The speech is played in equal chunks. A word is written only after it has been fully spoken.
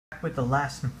back with the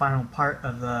last and final part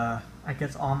of the, I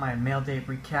guess, all my mail day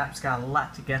recaps. Got a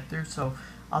lot to get through, so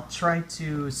I'll try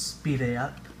to speed it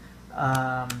up.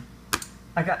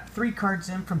 I got 3 cards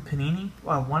in from Panini.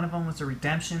 One of them was a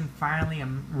redemption. Finally,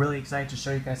 I'm really excited to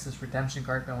show you guys this redemption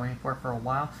card. Been waiting for it for a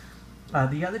while.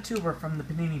 The other 2 were from the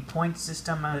Panini point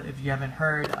system. If you haven't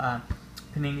heard,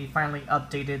 Panini finally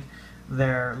updated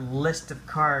their list of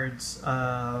cards,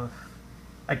 I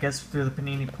guess, through the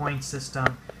Panini point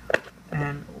system.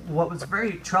 And what was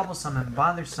very troublesome and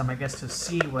bothersome, I guess, to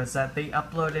see was that they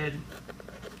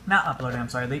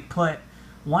they put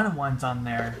one-on-ones on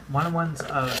there. One-on-ones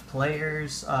of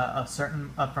players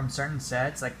from certain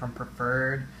sets, like from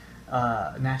Preferred,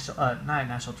 not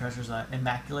National Treasures,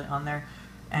 Immaculate on there.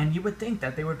 And you would think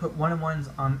that they would put one-on-ones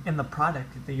in the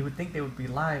product. That you would think they would be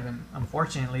live, and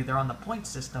unfortunately they're on the point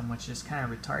system, which is kind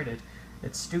of retarded.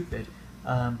 It's stupid.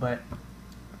 But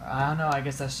I don't know, I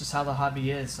guess that's just how the hobby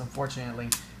is, unfortunately.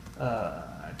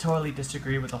 I totally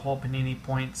disagree with the whole Panini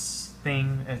points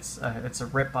thing. It's a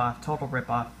rip-off, total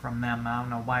rip-off from them. I don't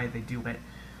know why they do it.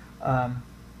 But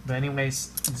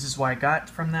anyways, this is what I got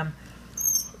from them.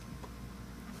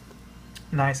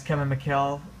 Nice Kevin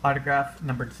McHale autograph,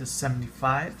 numbered to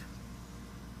 75.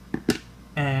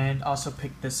 And also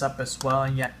picked this up as well.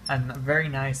 And yet a very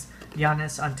nice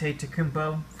Giannis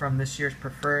Antetokounmpo from this year's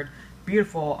Preferred.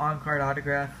 Beautiful on-card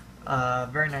autograph.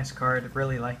 Very nice card.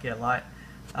 Really like it a lot.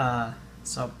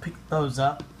 So pick those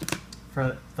up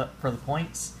for the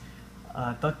points.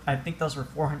 I think those were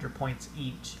 400 points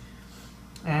each.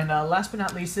 And last but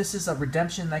not least, this is a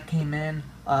redemption that came in.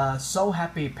 So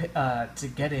happy to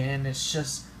get it in. It's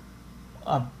just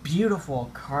a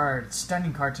beautiful card,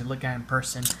 stunning card to look at in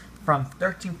person. From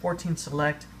 13-14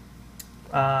 Select.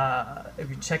 If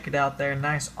you check it out there,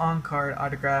 nice on-card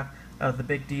autograph of the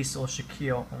Big Diesel,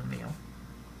 Shaquille O'Neal.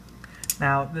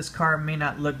 Now, this card may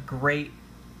not look great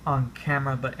on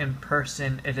camera, but in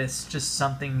person, it is just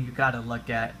something you gotta look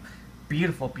at.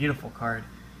 Beautiful, beautiful card.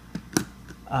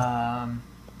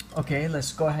 Okay,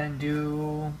 let's go ahead and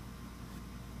do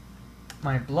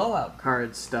my blowout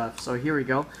card stuff. So here we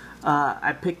go.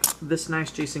 I picked this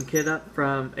nice Jason Kidd up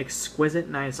from Exquisite,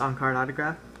 nice on-card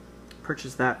autograph.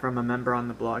 Purchased that from a member on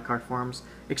the Blowout Card forums.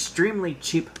 Extremely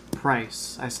cheap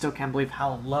price. I still can't believe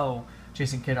how low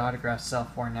Jason Kidd autographs sell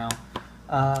for now.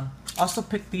 Also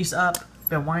picked these up.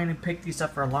 Been wanting to pick these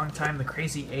up for a long time. The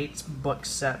Crazy 8s book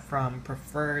set from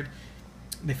Preferred.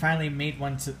 They finally made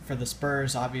one for the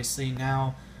Spurs. Obviously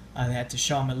now they had to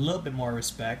show them a little bit more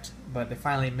respect, but they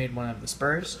finally made one of the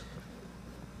Spurs.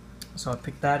 So I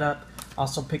picked that up.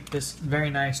 Also picked this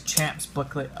very nice Champs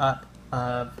booklet up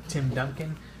of Tim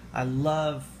Duncan. I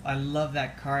love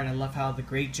that card. I love how the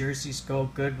gray jerseys go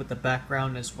good with the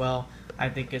background as well. I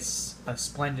think it's a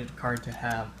splendid card to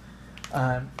have.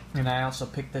 And I also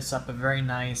picked this up, a very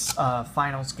nice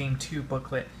Finals Game 2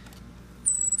 booklet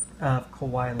of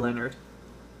Kawhi Leonard.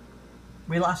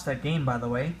 We lost that game, by the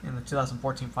way, in the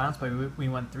 2014 Finals, but we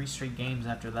won 3 straight games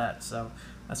after that, so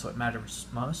that's what matters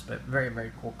most. But very,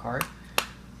 very cool card.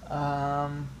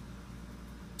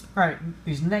 Alright,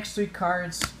 these next 3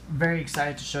 cards, very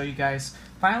excited to show you guys.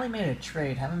 Finally made a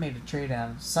trade. Haven't made a trade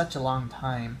in such a long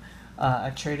time. I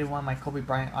traded one of my Kobe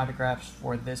Bryant autographs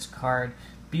for this card.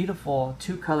 Beautiful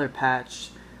 2-color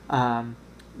patch.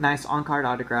 Nice on-card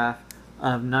autograph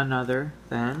of none other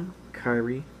than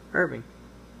Herbie.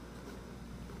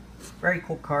 Very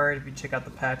cool card. If you check out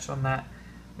the patch on that,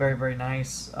 very, very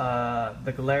nice.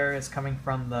 The glare is coming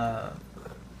from the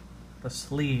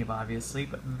sleeve, obviously,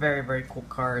 but very, very cool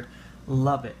card.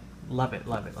 Love it. Love it,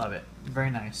 love it, love it. Very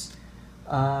nice.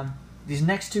 These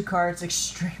next 2 cards,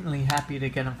 extremely happy to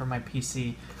get them for my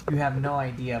PC. You have no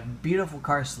idea. Beautiful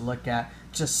cards to look at.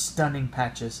 Just stunning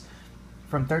patches.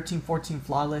 From 13-14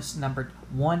 Flawless, numbered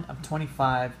 1 of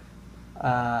 25.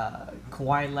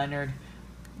 Kawhi Leonard.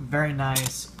 Very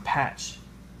nice patch.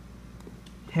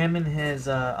 Him in his,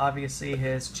 obviously,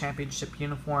 his championship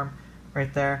uniform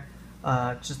right there.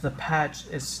 Just the patch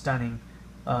is stunning.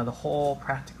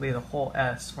 Practically the whole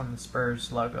S from the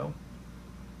Spurs logo.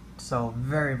 So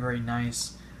very, very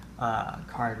nice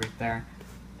card right there.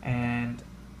 And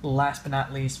last but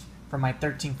not least, for my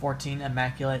 13-14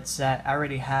 Immaculate set, I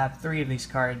already have 3 of these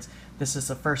cards. This is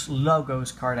the first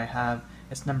logos card I have.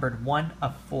 It's numbered 1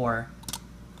 of 4.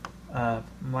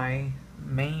 My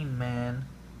main man,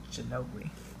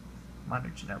 Manu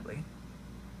Ginobili.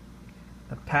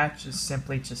 The patch is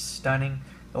simply just stunning.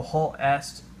 The whole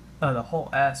S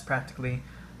practically,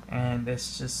 and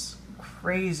it's just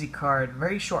crazy card.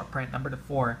 Very short print, number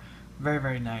 4. Very,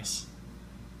 very nice.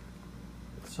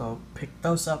 So pick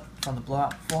those up from the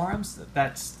Blowout forums.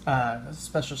 That's a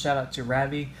special shout out to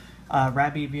Rabie.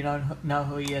 Rabie, if you don't know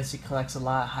who he is, he collects a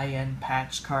lot of high-end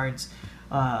patch cards.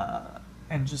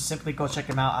 And just simply go check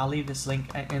him out. I'll leave this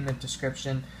link in the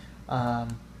description.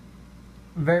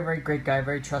 Very, very great guy,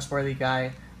 very trustworthy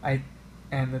guy.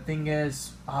 And the thing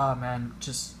is, oh man,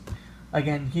 just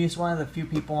again, he's one of the few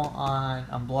people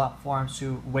on Blowout forums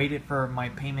who waited for my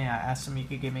payment. I asked him if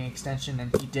he could give me an extension,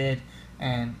 and he did.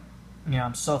 And you know,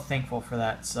 I'm so thankful for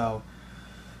that. So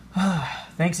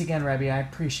thanks again, Rabie. I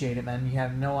appreciate it, man. You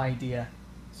have no idea.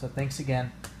 So thanks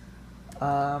again.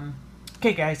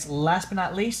 Okay, guys. Last but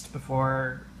not least,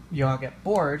 before you all get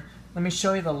bored, let me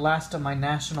show you the last of my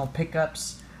national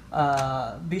pickups.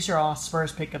 These are all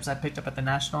Spurs pickups I picked up at the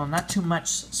National. Not too much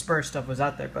Spurs stuff was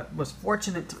out there, but was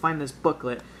fortunate to find this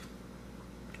booklet.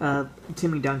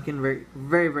 Timmy Duncan, very,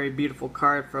 very, very beautiful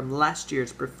card from last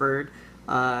year's Preferred.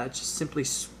 Just simply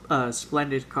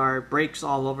splendid card, breaks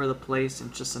all over the place,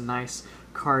 and just a nice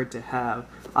card to have.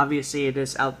 Obviously, it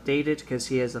is outdated because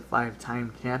he is a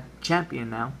 5-time champion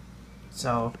now.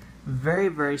 So, very,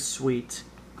 very sweet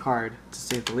card, to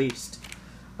say the least.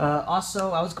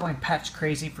 Also, I was going patch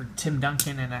crazy for Tim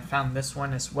Duncan, and I found this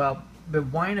one as well.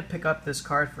 Been wanting to pick up this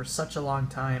card for such a long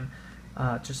time.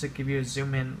 Just to give you a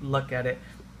zoom in look at it.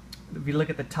 If you look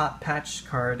at the top patch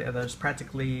card, there's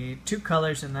practically 2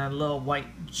 colors and a little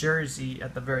white jersey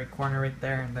at the very corner right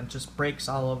there, and then just breaks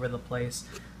all over the place.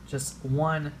 Just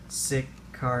one sick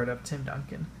card of Tim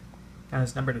Duncan. And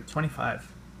it's numbered at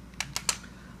 25.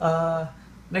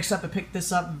 Next up, I picked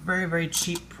this up, very, very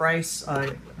cheap price.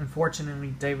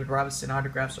 Unfortunately, David Robinson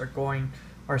autographs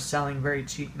are selling very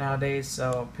cheap nowadays,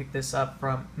 so I picked this up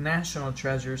from National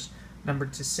Treasures,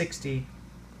 numbered to 60.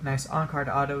 Nice on-card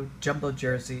auto jumbo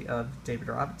jersey of David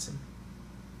Robinson.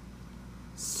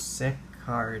 Sick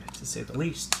card, to say the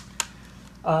least.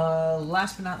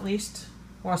 Last but not least,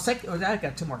 well, I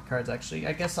got 2 more cards actually.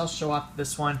 I guess I'll show off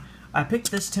this one. I picked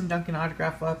this Tim Duncan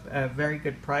autograph up at a very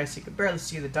good price. You can barely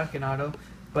see the Duncan auto,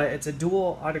 but it's a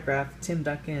dual autograph, Tim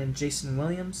Duncan and Jason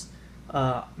Williams.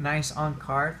 Nice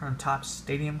on-card from Top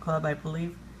Stadium Club, I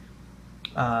believe.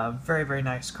 Very, very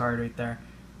nice card right there.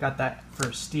 Got that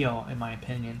for steal, in my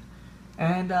opinion.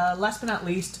 And last but not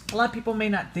least, a lot of people may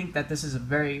not think that this is a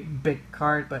very big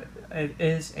card, but it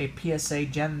is a PSA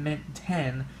Gem Mint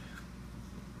 10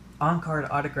 on-card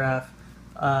autograph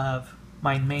of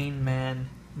my main man,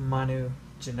 Manu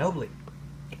Ginobili.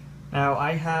 Now,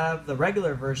 I have the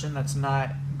regular version that's not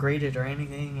graded or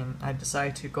anything, and I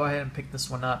decided to go ahead and pick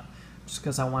this one up just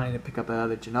because I wanted to pick up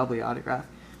another Ginobili autograph.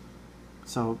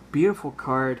 So, beautiful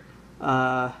card.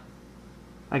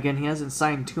 Again, he hasn't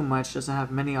signed too much, doesn't have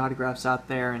many autographs out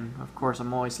there, and of course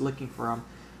I'm always looking for them.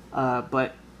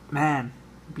 But, man,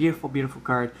 beautiful, beautiful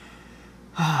card.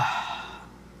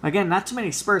 Again, not too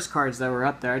many Spurs cards that were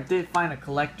up there. I did find a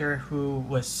collector who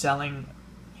was selling,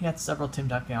 he had several Tim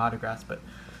Duncan autographs, but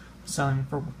selling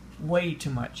for way too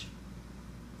much.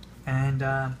 And,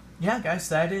 yeah, guys,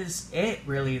 that is it,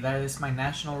 really. That is my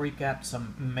national recap,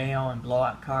 some mail and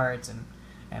blowout cards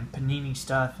and Panini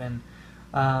stuff, and,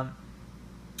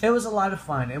 it was a lot of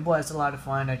fun. It was a lot of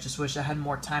fun. I just wish I had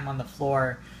more time on the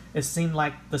floor. It seemed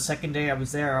like the second day I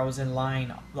was there, I was in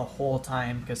line the whole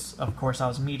time because, of course, I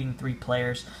was meeting 3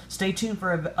 players. Stay tuned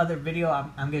for another video.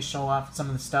 I'm going to show off some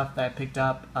of the stuff that I picked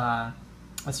up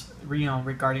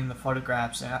regarding the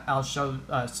photographs. I'll show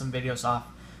some videos off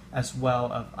as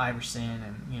well of Iverson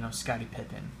and, Scottie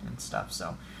Pippen and stuff.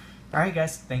 So, alright,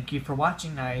 guys. Thank you for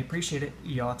watching. I appreciate it.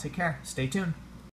 Y'all take care. Stay tuned.